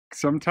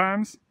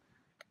Sometimes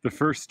the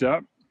first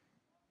step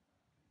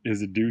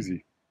is a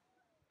doozy.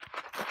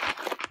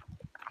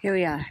 Here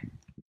we are.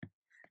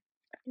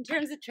 In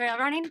terms of trail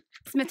running,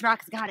 Smith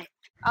Rock's got it.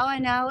 All I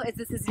know is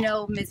this is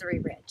no Misery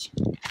Ridge.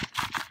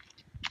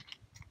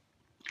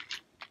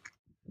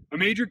 A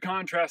major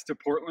contrast to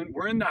Portland,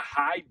 we're in the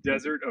high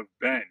desert of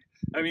Bend.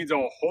 That means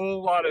a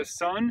whole lot of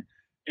sun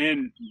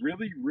and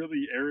really,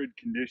 really arid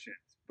conditions,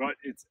 but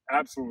it's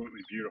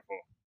absolutely beautiful.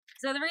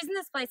 So the reason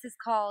this place is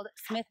called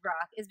Smith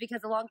Rock is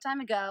because a long time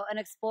ago, an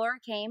explorer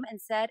came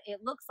and said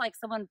it looks like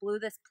someone blew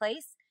this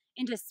place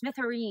into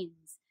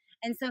smithereens.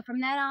 And so from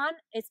then on,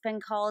 it's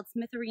been called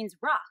Smithereens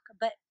Rock,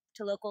 but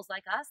to locals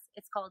like us,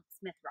 it's called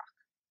Smith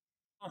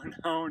Rock.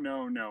 Oh,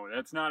 no,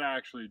 that's not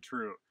actually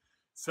true.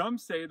 Some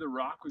say the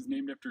rock was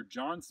named after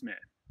John Smith,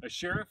 a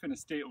sheriff and a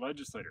state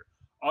legislator.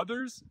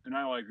 Others, and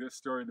I like this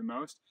story the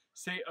most,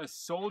 say a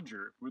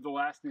soldier with the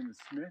last name of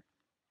Smith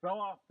fell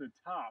off the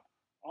top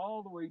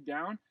all the way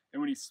down,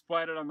 and when he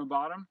splatted on the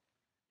bottom,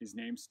 his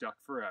name stuck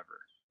forever.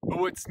 But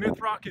what Smith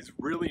Rock is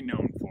really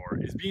known for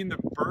is being the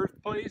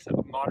birthplace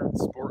of modern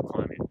sport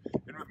climbing.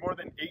 And with more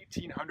than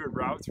 1,800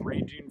 routes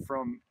ranging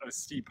from a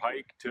steep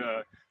hike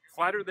to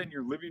flatter than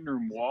your living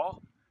room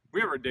wall,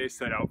 we have our day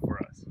set out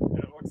for us. And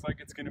it looks like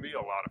it's going to be a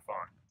lot of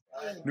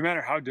fun. No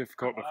matter how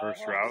difficult the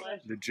first route,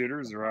 the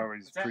jitters are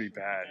always pretty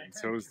bad, and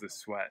so is the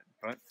sweat.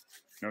 But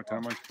no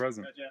time like the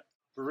present.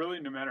 But really,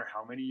 no matter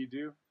how many you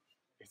do,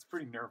 it's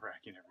pretty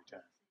nerve-wracking every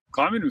time.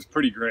 Climbing was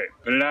pretty great,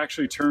 but it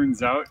actually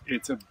turns out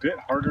it's a bit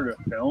harder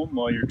to film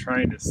while you're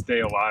trying to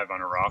stay alive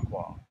on a rock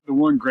wall. The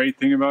one great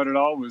thing about it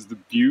all was the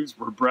views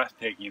were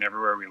breathtaking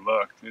everywhere we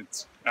looked.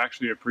 It's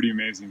actually a pretty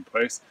amazing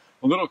place.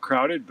 A little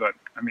crowded, but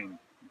I mean,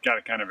 you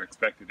gotta kind of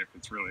expect it if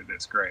it's really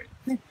this great.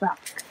 Smith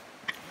Rock.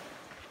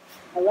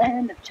 A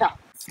land of chalk.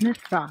 Smith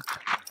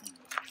Rock.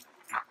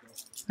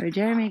 Where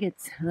Jeremy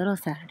gets a little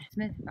sad.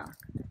 Smith Rock.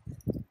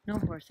 No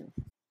horses.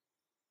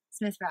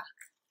 Smith Rock.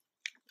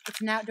 It's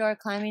an outdoor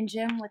climbing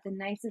gym with the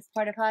nicest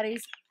porta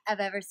potties I've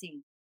ever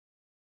seen.